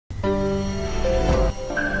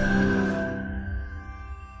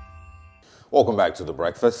Welcome back to The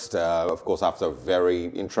Breakfast. Of course, after a very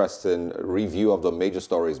interesting review of the major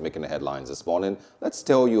stories making the headlines this morning, let's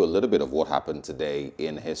tell you a little bit of what happened today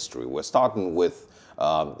in history. We're starting with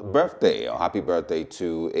birthday, a happy birthday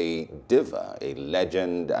to a diva, a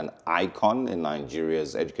legend, an icon in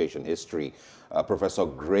Nigeria's education history, Professor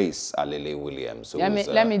Grace Alele Williams.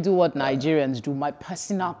 Let me do what Nigerians do, my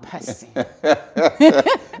personal person.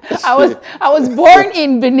 I was born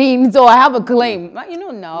in Benin, so I have a claim. You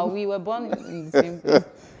know, now we were born in the same place.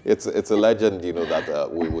 It's a legend, you know,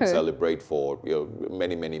 that we would celebrate for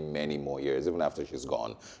many more years, even after she's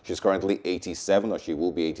gone. She's currently 87, or she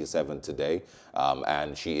will be 87 today,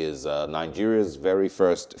 and she is Nigeria's very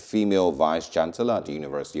first female vice chancellor at the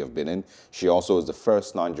University of Benin. She also is the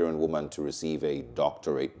first Nigerian woman to receive a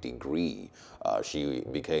doctorate degree. She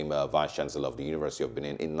became a vice chancellor of the University of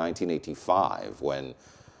Benin in 1985 when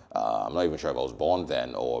I'm not even sure if I was born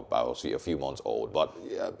then or I was a few months old, but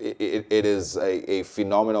it is a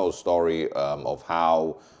phenomenal story of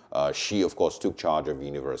how she, of course, took charge of the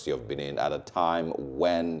University of Benin at a time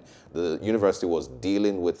when the university was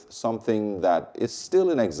dealing with something that is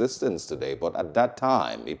still in existence today, but at that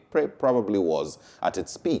time it probably was at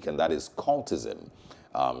its peak, and that is cultism.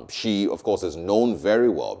 She, of course, is known very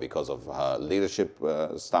well because of her leadership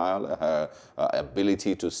style, her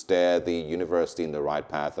ability to steer the university in the right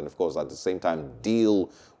path, and, of course, at the same time, deal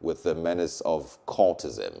with the menace of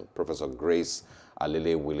cultism. Professor Grace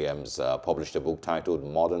Alele Williams published a book titled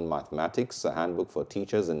Modern Mathematics, a handbook for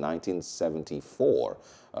teachers in 1974,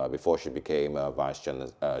 before she became vice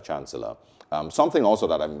chancellor. Something also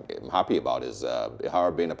that I'm happy about is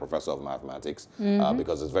her being a professor of mathematics,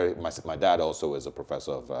 because it's my dad also is a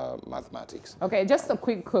professor of mathematics. Okay, just a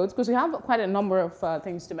quick quote, because we have quite a number of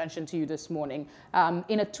things to mention to you this morning.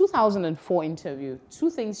 In a 2004 interview, two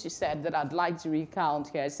things she said that I'd like to recount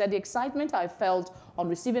here. She said, the excitement I felt on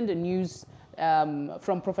receiving the news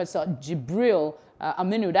from Professor Jibril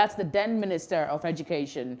Aminu, that's the then Minister of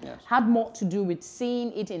Education, yes, had more to do with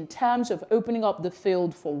seeing it in terms of opening up the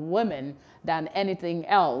field for women than anything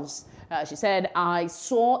else. She said, I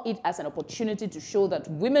saw it as an opportunity to show that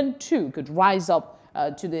women too could rise up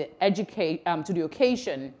to the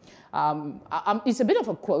occasion. It's a bit of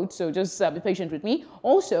a quote, so just be patient with me.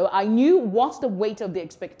 Also, I knew what the weight of the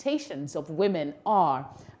expectations of women are.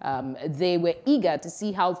 They were eager to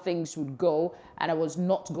see how things would go, and I was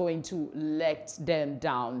not going to let them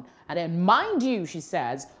down. And then, mind you, she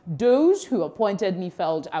says, those who appointed me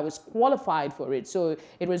felt I was qualified for it. So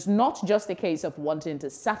it was not just a case of wanting to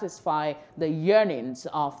satisfy the yearnings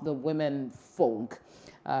of the women folk.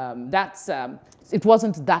 It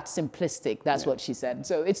wasn't that simplistic. That's what she said.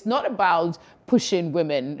 So it's not about pushing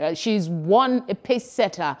women. She's a pace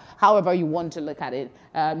setter, however you want to look at it.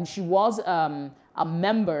 She was a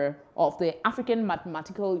member of the African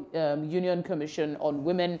Mathematical Union Commission on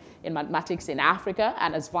Women in Mathematics in Africa,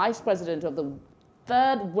 and as vice president of the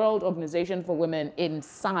Third World Organization for Women in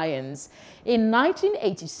Science. In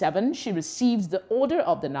 1987, she received the Order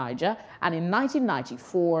of the Niger, and in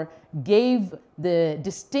 1994 gave the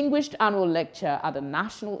Distinguished Annual Lecture at the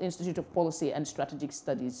National Institute of Policy and Strategic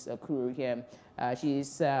Studies crew here. She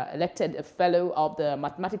is elected a fellow of the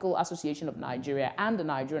Mathematical Association of Nigeria and the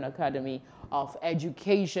Nigerian Academy of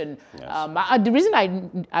Education. Yes. The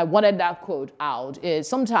reason I wanted that quote out is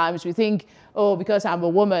sometimes we think, oh, because I'm a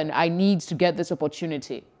woman, I need to get this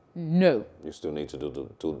opportunity. No. You still need to do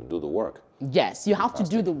the work. Yes, you have to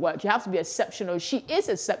do the work. You have to be exceptional. She is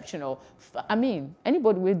exceptional. I mean,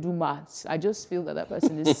 anybody will do maths. I just feel that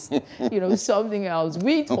person is, something else.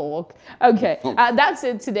 We talk. Okay, that's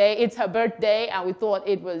it today. It's her birthday, and we thought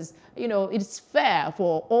it was, it's fair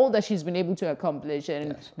for all that she's been able to accomplish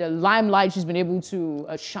and yes, the limelight she's been able to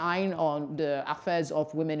shine on the affairs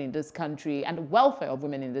of women in this country and the welfare of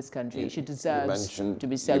women in this country. She deserves to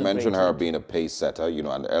be celebrated. You mentioned her being a pace setter,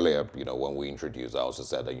 and earlier, when we introduced, I also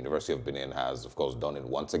said the University of Benin has, of course, done it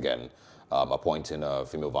once again, appointing a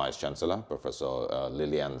female vice chancellor, Professor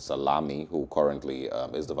Lillian Salami, who currently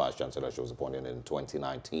is the vice chancellor. She was appointed in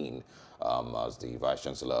 2019 as the vice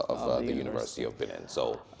chancellor of the University of Benin.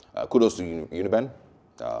 So kudos to UNIBEN.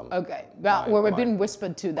 Okay, well, we're being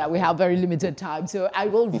whispered to that we have very limited time, so I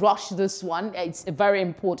will rush this one. It's very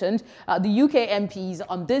important. The UK MPs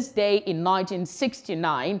on this day in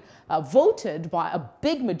 1969 voted by a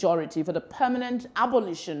big majority for the permanent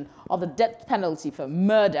abolition of the death penalty for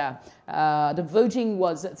murder. The voting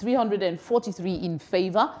was 343 in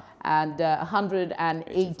favor and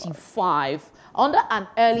 185. Under an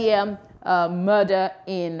earlier Murder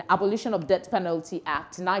in Abolition of Death Penalty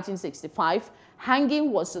Act 1965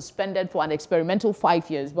 Hanging was suspended for an experimental 5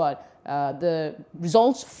 years, but the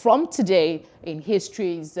results from today in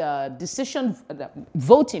history's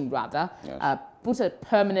voting rather, yes. Put a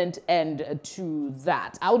permanent end to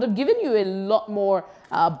that. I would have given you a lot more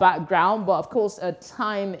background, but of course,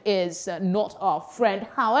 time is not our friend.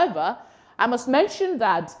 However, I must mention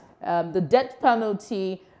that the death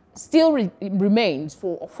penalty still remains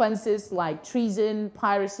for offenses like treason,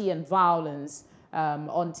 piracy, and violence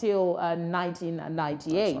until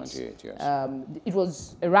 1998. 1998, yes. It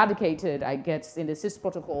was eradicated, I guess, in the Sixth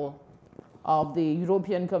Protocol of the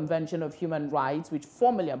European Convention of Human Rights, which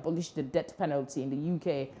formally abolished the death penalty in the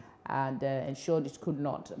UK and ensured it could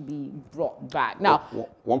not be brought back. Now,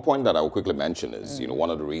 one point that I will quickly mention is, one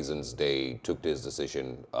of the reasons they took this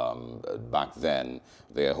decision back then,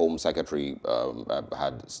 their Home Secretary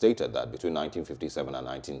had stated that between 1957 and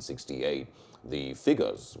 1968, the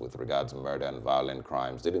figures with regards to murder and violent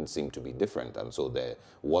crimes didn't seem to be different, and so there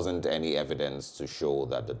wasn't any evidence to show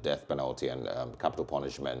that the death penalty and capital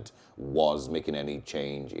punishment was making any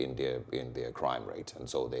change in their crime rate. And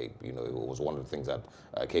so they, it was one of the things that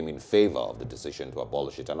came in favor of the decision to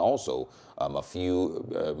abolish it, and also a few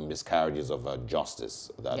miscarriages of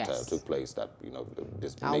justice that yes. Took place. That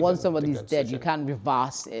once somebody's dead, you can't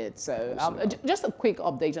reverse it. So just a quick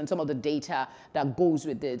update on some of the data that goes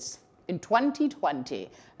with this. In 2020,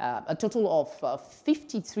 a total of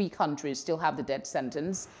 53 countries still have the death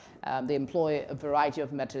sentence. They employ a variety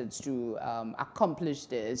of methods to accomplish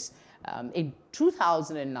this. In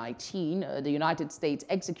 2019, the United States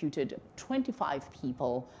executed 25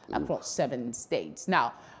 people across 7 states.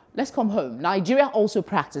 Now, let's come home. Nigeria also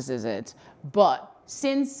practices it, but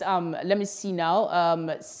since, let me see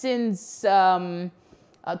now, since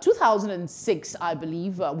 2006, I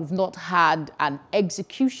believe, we've not had an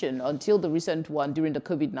execution until the recent one during the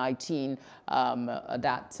COVID-19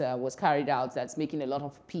 that was carried out. That's making a lot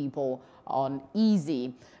of people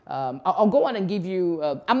uneasy. I'll go on and give you,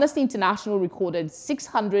 Amnesty International recorded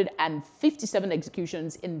 657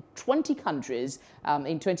 executions in 20 countries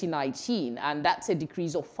in 2019, and that's a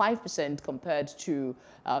decrease of 5% compared to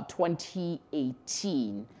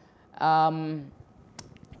 2018.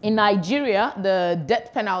 In Nigeria, the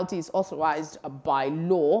death penalty is authorized by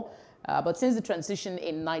law, but since the transition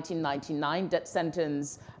in 1999, death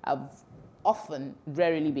sentences have often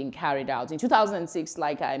rarely been carried out. In 2006,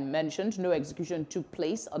 like I mentioned, no execution took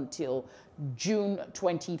place until June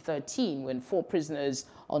 2013, when 4 prisoners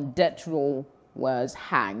on death row was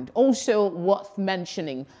hanged. Also worth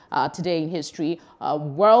mentioning today in history,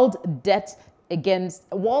 World Day Against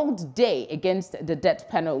the Death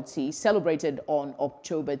Penalty, celebrated on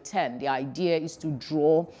October 10. The idea is to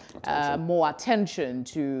draw more attention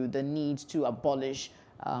to the need to abolish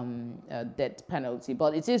death penalty.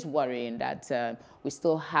 But it is worrying that we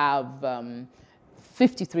still have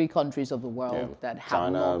 53 countries of the world that have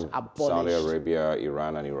China, not abolished. Saudi Arabia,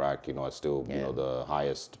 Iran, and Iraq, are still the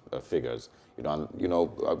highest figures. And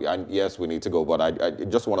yes, we need to go, but I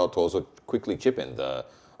just want to also quickly chip in the.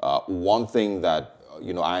 One thing that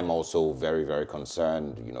I'm also very, very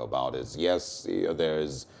concerned about is, yes,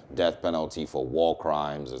 there's death penalty for war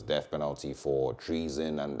crimes, there's death penalty for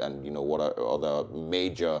treason, and what are other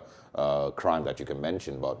major crime that you can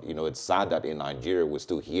mention. But it's sad that in Nigeria we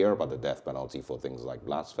still hear about the death penalty for things like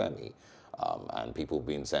blasphemy, and people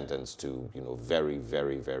being sentenced to very,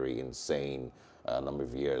 very, very insane number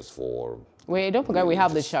of years for. Wait, don't forget we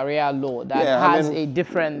have the Sharia law that has a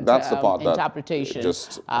different interpretation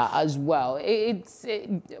as well.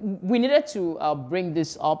 We needed to bring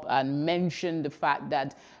this up and mention the fact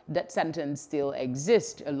that death sentence still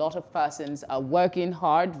exists. A lot of persons are working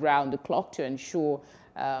hard round the clock to ensure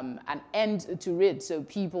an end to it, so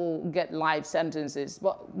people get life sentences.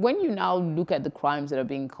 But when you now look at the crimes that are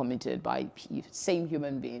being committed by same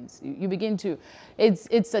human beings, you begin to,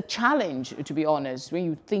 it's a challenge, to be honest, when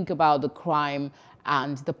you think about the crime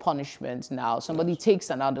and the punishment. Now somebody takes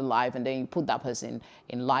another life and then you put that person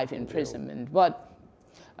in life imprisonment. But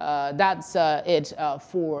that's it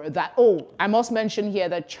for that. Oh, I must mention here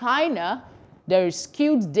that China, there is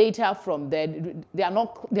skewed data from there. There are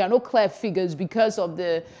no clear figures because of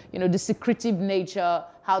the the secretive nature,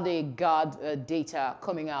 how they guard data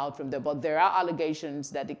coming out from there. But there are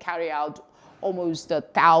allegations that they carry out almost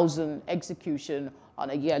 1,000 executions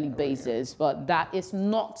on a yearly basis. But that is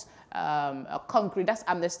not a concrete. That's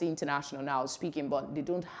Amnesty International now speaking, but they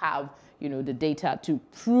don't have the data to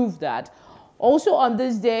prove that. Also on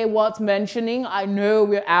this day, worth mentioning, I know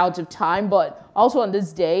we're out of time, but also on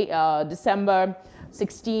this day, December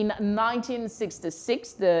 16,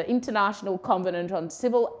 1966, the International Convenant on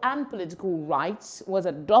Civil and Political Rights was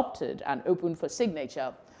adopted and opened for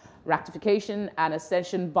signature. ratification and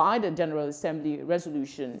accession by the General Assembly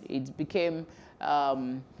resolution, it became a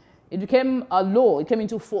law. It came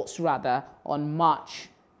into force rather on March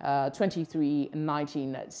 23,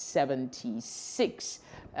 1976.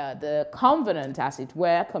 The Convenant, as it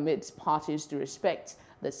were, commits parties to respect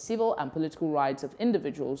the civil and political rights of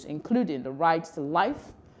individuals, including the rights to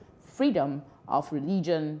life, freedom of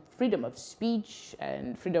religion, freedom of speech,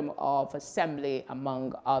 and freedom of assembly,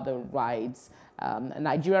 among other rights.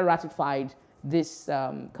 Nigeria ratified this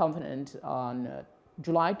covenant on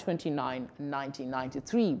July 29,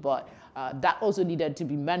 1993, but that also needed to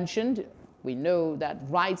be mentioned. We know that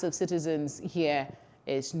rights of citizens here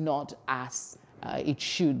is not as it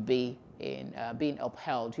should be in being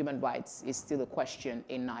upheld. Human rights is still a question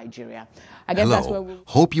in Nigeria. I guess that's where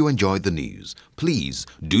Hope you enjoyed the news. Please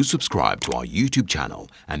do subscribe to our YouTube channel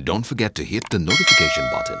and don't forget to hit the notification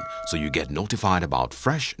button so you get notified about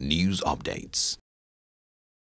fresh news updates.